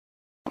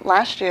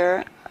Last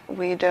year,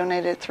 we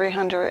donated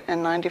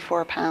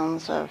 394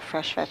 pounds of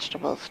fresh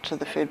vegetables to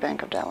the Food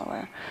Bank of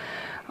Delaware.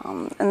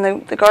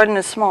 And the garden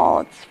is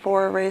small. It's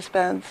 4 raised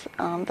beds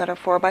that are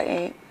 4 by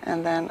 8,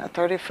 and then a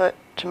 30-foot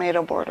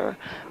tomato border.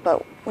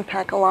 But we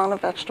pack a lot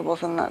of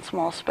vegetables in that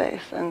small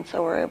space, and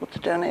so we're able to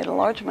donate a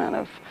large amount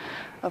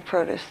of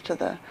produce to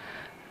the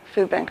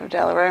Food Bank of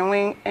Delaware. And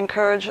we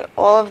encourage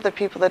all of the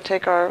people that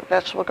take our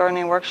vegetable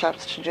gardening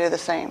workshops to do the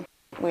same.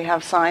 We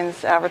have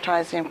signs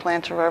advertising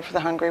Plant a Row for the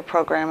Hungry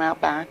program out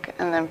back,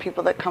 and then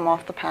people that come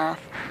off the path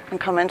and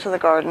come into the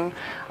garden,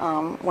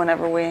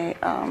 whenever we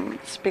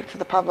speak to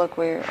the public,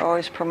 we're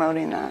always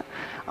promoting that.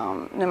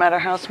 No matter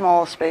how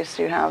small a space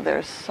you have,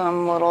 there's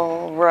some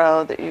little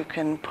row that you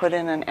can put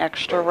in an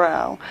extra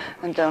row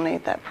and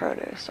donate that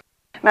produce.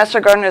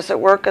 Master gardeners that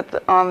work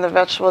on the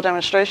vegetable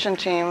demonstration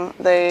team,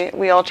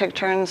 we all take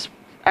turns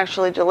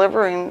actually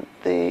delivering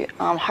the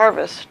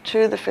harvest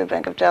to the Food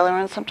Bank of Delaware,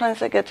 and sometimes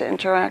they get to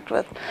interact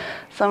with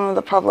some of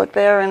the public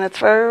there, and it's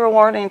very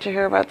rewarding to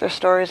hear about their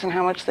stories and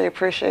how much they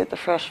appreciate the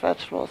fresh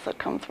vegetables that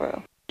come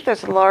through.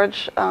 There's a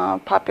large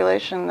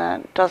population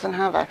that doesn't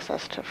have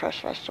access to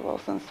fresh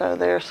vegetables, and so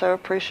they're so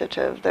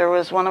appreciative. There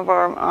was one of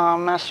our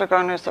master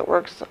gardeners that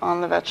works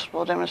on the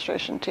vegetable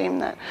demonstration team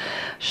that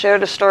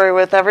shared a story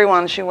with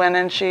everyone. She went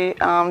and she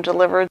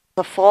delivered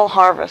the full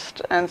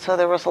harvest, and so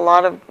there was a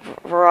lot of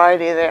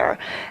variety there,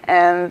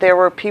 and there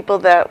were people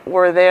that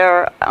were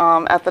there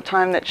at the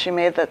time that she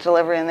made that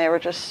delivery, and they were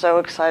just so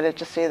excited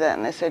to see that,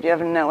 and they said, "You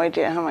have no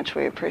idea how much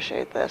we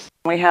appreciate this."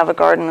 We have a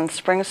garden in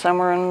spring,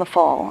 summer, and the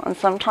fall, and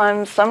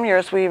sometimes, some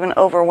years, we even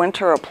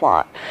overwinter a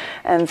plot.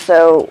 And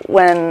so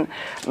when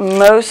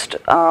most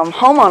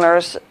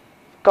homeowners'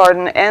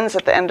 garden ends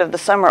at the end of the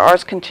summer,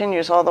 ours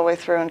continues all the way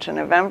through into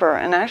November.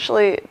 And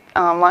actually,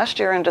 last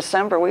year in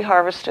December, we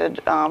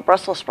harvested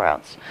Brussels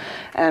sprouts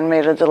and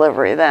made a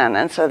delivery then.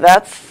 And so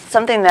that's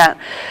something that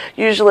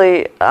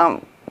usually a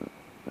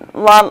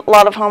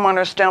lot of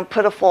homeowners don't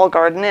put a fall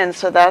garden in,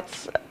 so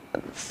that's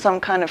some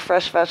kind of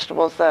fresh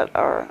vegetables that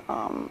are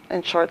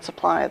in short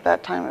supply at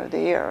that time of the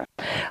year.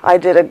 I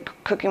did a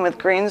cooking with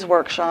greens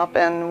workshop,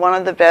 and one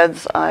of the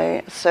beds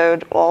I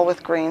sowed all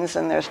with greens,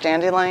 and there's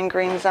dandelion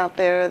greens out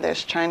there,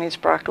 there's Chinese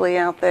broccoli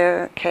out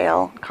there,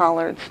 kale,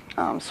 collards,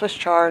 Swiss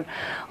chard,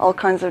 all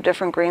kinds of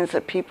different greens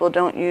that people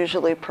don't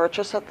usually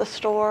purchase at the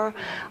store,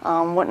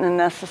 wouldn't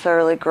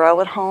necessarily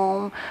grow at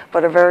home,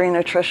 but are very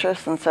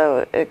nutritious, and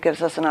so it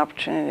gives us an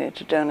opportunity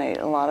to donate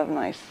a lot of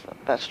nice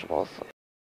vegetables.